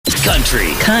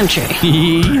country. Country.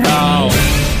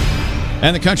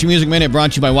 And the Country Music Minute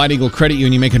brought to you by White Eagle Credit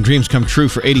Union, making dreams come true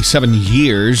for 87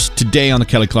 years. Today on The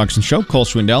Kelly Clarkson Show, Cole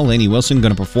Swindell, Lainey Wilson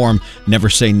going to perform Never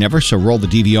Say Never, so roll the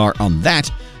DVR on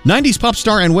that. 90s pop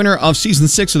star and winner of Season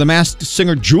 6 of The Masked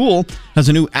Singer, Jewel, has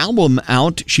a new album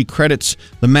out. She credits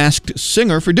The Masked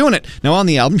Singer for doing it. Now, on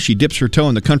the album, she dips her toe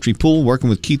in the country pool, working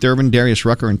with Keith Urban, Darius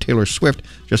Rucker, and Taylor Swift,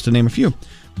 just to name a few.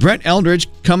 Brett Eldridge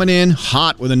coming in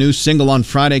hot with a new single on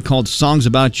Friday called Songs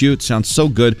About You. It sounds so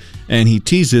good, and he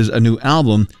teases a new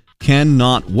album.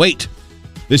 Cannot wait.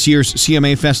 This year's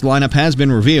CMA Fest lineup has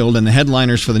been revealed, and the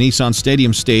headliners for the Nissan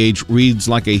Stadium stage reads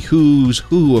like a who's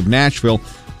who of Nashville.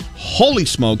 Holy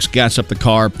smokes, gas up the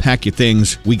car, pack your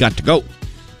things, we got to go.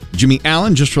 Jimmy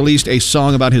Allen just released a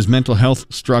song about his mental health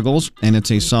struggles, and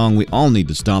it's a song we all need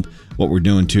to stop what we're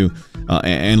doing to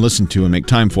and listen to and make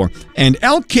time for. And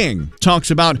Elle King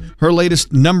talks about her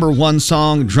latest #1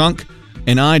 song, Drunk,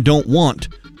 and I Don't Want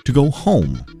to Go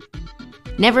Home.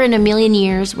 Never in a million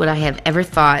years would I have ever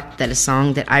thought that a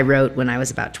song that I wrote when I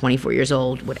was about 24 years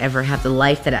old would ever have the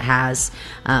life that it has,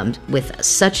 with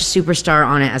such a superstar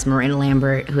on it as Miranda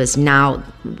Lambert, who is now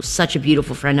such a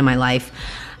beautiful friend in my life.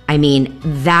 I mean,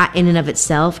 that in and of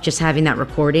itself, just having that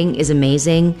recording is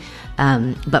amazing.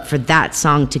 But for that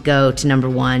song to go to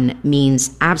 #1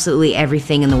 means absolutely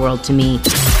everything in the world to me.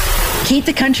 Keep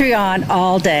the country on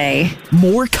all day.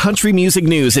 More country music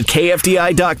news at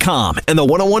KFDI.com and the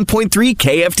 101.3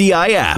 KFDI app.